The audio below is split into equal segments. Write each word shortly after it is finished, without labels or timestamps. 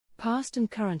Past and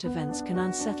current events can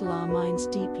unsettle our minds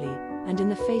deeply, and in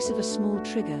the face of a small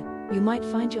trigger, you might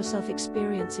find yourself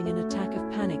experiencing an attack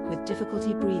of panic with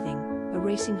difficulty breathing, a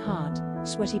racing heart,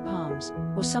 sweaty palms,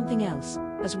 or something else,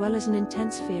 as well as an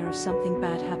intense fear of something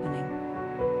bad happening.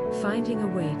 Finding a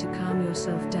way to calm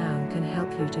yourself down can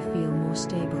help you to feel more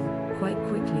stable, quite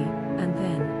quickly, and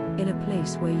then, in a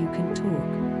place where you can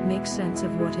talk, make sense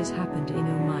of what has happened in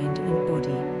your mind and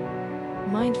body.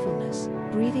 Mindfulness,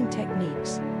 breathing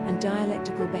techniques, and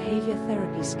dialectical behavior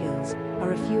therapy skills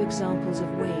are a few examples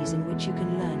of ways in which you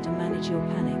can learn to manage your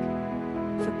panic.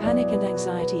 For panic and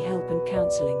anxiety help and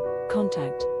counseling,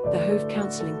 contact the Hove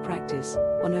Counselling Practice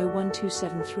on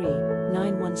 01273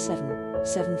 917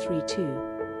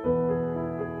 732.